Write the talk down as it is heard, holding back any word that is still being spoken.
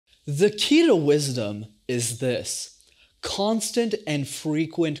The key to wisdom is this: constant and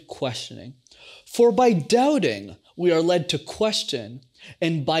frequent questioning. For by doubting, we are led to question,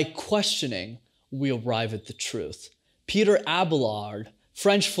 and by questioning, we arrive at the truth. Peter Abelard,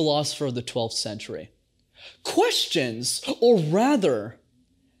 French philosopher of the 12th century. Questions, or rather,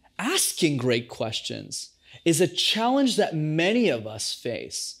 asking great questions, is a challenge that many of us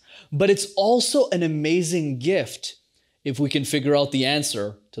face, but it's also an amazing gift if we can figure out the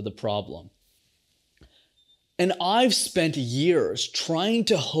answer to the problem. And I've spent years trying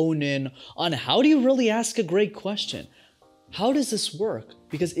to hone in on how do you really ask a great question? How does this work?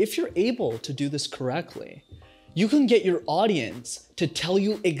 Because if you're able to do this correctly, you can get your audience to tell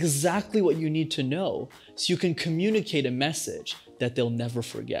you exactly what you need to know so you can communicate a message that they'll never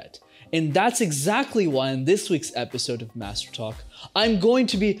forget. And that's exactly why in this week's episode of Master Talk, I'm going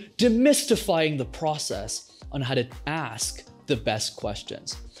to be demystifying the process on how to ask the best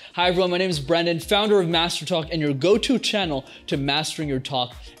questions. Hi everyone, my name is Brendan, founder of Master Talk and your go-to channel to mastering your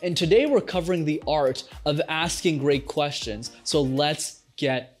talk. And today we're covering the art of asking great questions. So let's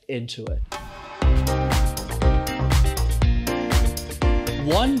get into it.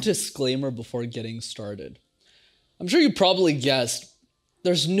 One disclaimer before getting started. I'm sure you probably guessed,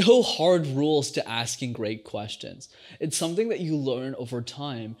 there's no hard rules to asking great questions. It's something that you learn over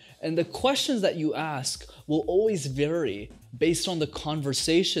time, and the questions that you ask will always vary based on the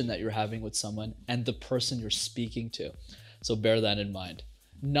conversation that you're having with someone and the person you're speaking to. So bear that in mind.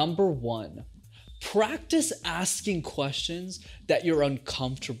 Number one, practice asking questions that you're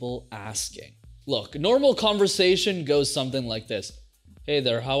uncomfortable asking. Look, normal conversation goes something like this. Hey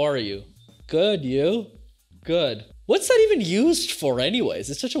there, how are you? Good, you? Good. What's that even used for anyways?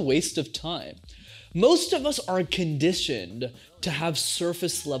 It's such a waste of time. Most of us are conditioned to have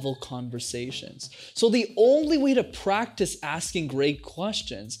surface level conversations. So the only way to practice asking great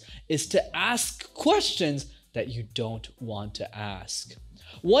questions is to ask questions that you don't want to ask.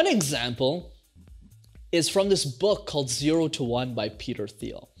 One example is from this book called 0 to 1 by Peter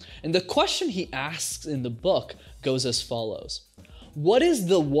Thiel. And the question he asks in the book goes as follows. What is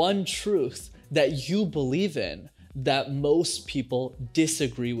the one truth that you believe in that most people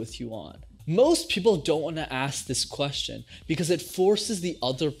disagree with you on? Most people don't want to ask this question because it forces the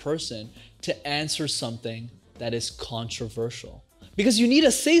other person to answer something that is controversial. Because you need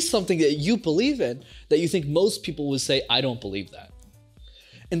to say something that you believe in that you think most people would say, I don't believe that.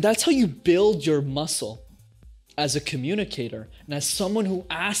 And that's how you build your muscle as a communicator and as someone who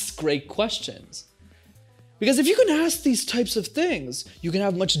asks great questions. Because if you can ask these types of things, you can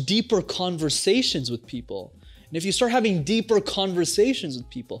have much deeper conversations with people. And if you start having deeper conversations with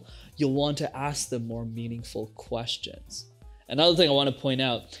people, you'll want to ask them more meaningful questions. Another thing I want to point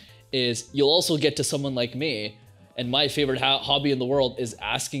out is you'll also get to someone like me, and my favorite hobby in the world is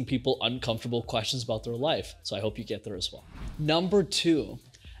asking people uncomfortable questions about their life. So I hope you get there as well. Number two,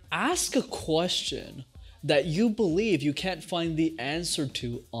 ask a question that you believe you can't find the answer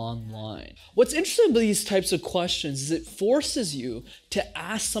to online. What's interesting about these types of questions is it forces you to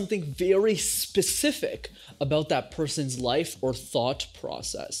ask something very specific about that person's life or thought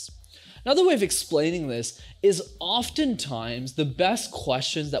process. Another way of explaining this is oftentimes the best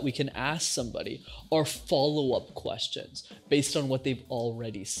questions that we can ask somebody are follow-up questions based on what they've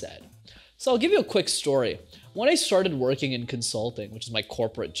already said. So I'll give you a quick story. When I started working in consulting, which is my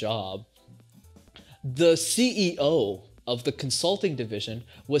corporate job, the CEO of the consulting division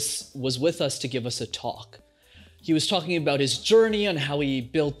was with us to give us a talk. He was talking about his journey on how he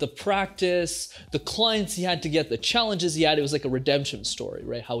built the practice, the clients he had to get, the challenges he had. It was like a redemption story,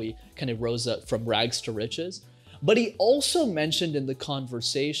 right? How he kind of rose up from rags to riches. But he also mentioned in the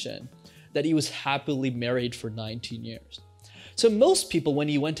conversation that he was happily married for 19 years. So most people, when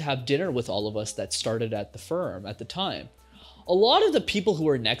he went to have dinner with all of us that started at the firm at the time, a lot of the people who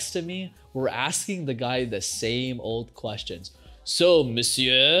were next to me were asking the guy the same old questions. So,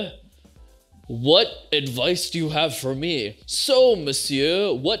 monsieur, what advice do you have for me? So,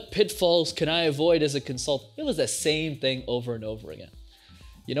 monsieur, what pitfalls can I avoid as a consultant? It was the same thing over and over again.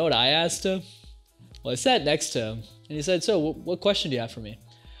 You know what I asked him? Well, I sat next to him, and he said, so, what question do you have for me?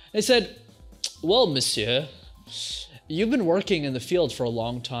 And I said, well, monsieur, you've been working in the field for a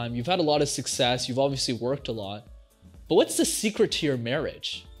long time. You've had a lot of success. You've obviously worked a lot. But what's the secret to your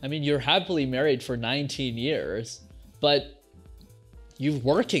marriage? I mean, you're happily married for 19 years, but you're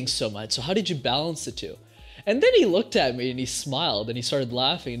working so much. So how did you balance the two? And then he looked at me and he smiled and he started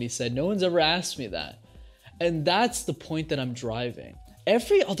laughing and he said, no one's ever asked me that. And that's the point that I'm driving.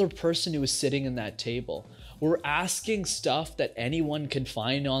 Every other person who was sitting in that table were asking stuff that anyone can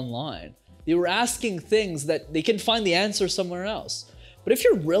find online. They were asking things that they can find the answer somewhere else. But if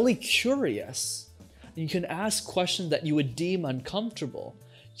you're really curious, you can ask questions that you would deem uncomfortable,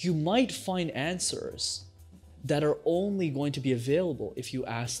 you might find answers that are only going to be available if you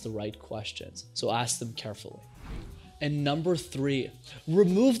ask the right questions. So ask them carefully. And number 3,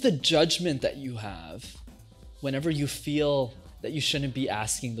 remove the judgment that you have whenever you feel that you shouldn't be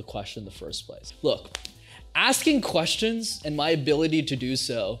asking the question in the first place. Look, asking questions and my ability to do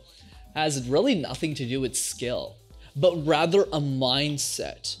so has really nothing to do with skill, but rather a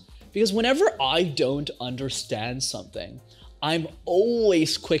mindset. Because whenever I don't understand something, I'm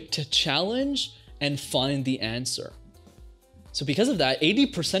always quick to challenge and find the answer. So because of that,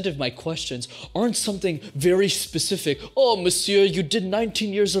 80% of my questions aren't something very specific. Oh, monsieur, you did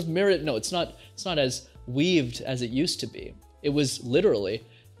 19 years of merit. No, it's not as weaved as it used to be. It was literally,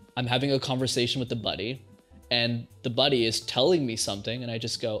 I'm having a conversation with a buddy, and the buddy is telling me something, and I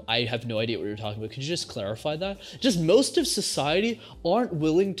just go, I have no idea what you're talking about. Could you just clarify that? Just most of society aren't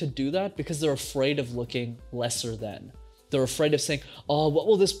willing to do that because they're afraid of looking lesser than. They're afraid of saying, oh, what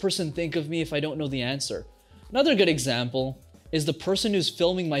will this person think of me if I don't know the answer? Another good example is the person who's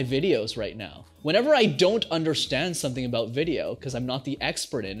filming my videos right now. Whenever I don't understand something about video, because I'm not the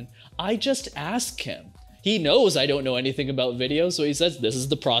expert in it, I just ask him. He knows I don't know anything about video, so he says, this is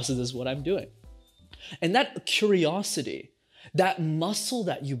the process, this is what I'm doing. And that curiosity, that muscle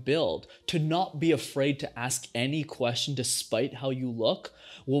that you build to not be afraid to ask any question despite how you look,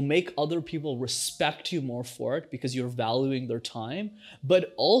 will make other people respect you more for it because you're valuing their time,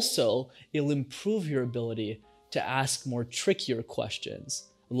 but also it'll improve your ability to ask more trickier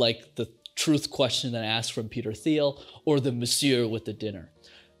questions, like the truth question that I asked from Peter Thiel or the monsieur with the dinner.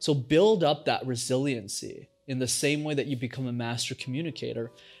 So build up that resiliency in the same way that you become a master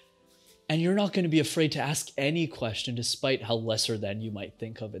communicator, and you're not going to be afraid to ask any question despite how lesser than you might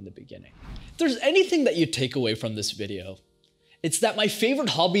think of in the beginning. If there's anything that you take away from this video, it's that my favorite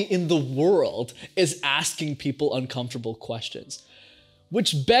hobby in the world is asking people uncomfortable questions,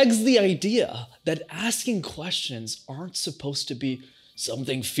 which begs the idea that asking questions aren't supposed to be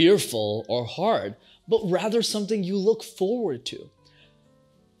something fearful or hard, but rather something you look forward to.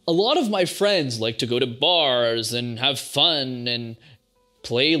 A lot of my friends like to go to bars and have fun and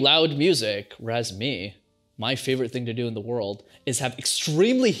play loud music, whereas me, my favorite thing to do in the world is have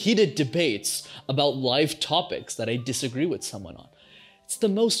extremely heated debates about life topics that I disagree with someone on. It's the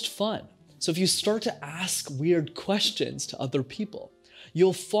most fun. So if you start to ask weird questions to other people,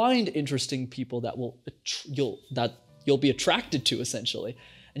 you'll find interesting people that you'll be attracted to, essentially,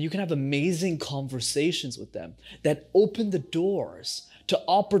 and you can have amazing conversations with them that open the doors to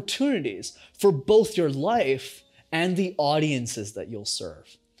opportunities for both your life and the audiences that you'll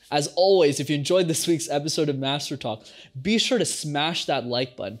serve. As always, if you enjoyed this week's episode of Master Talk, be sure to smash that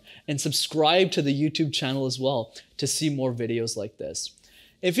like button and subscribe to the YouTube channel as well to see more videos like this.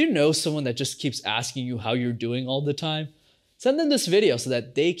 If you know someone that just keeps asking you how you're doing all the time, send them this video so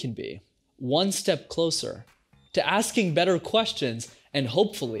that they can be one step closer to asking better questions and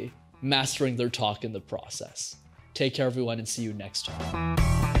hopefully mastering their talk in the process. Take care, everyone, and see you next time.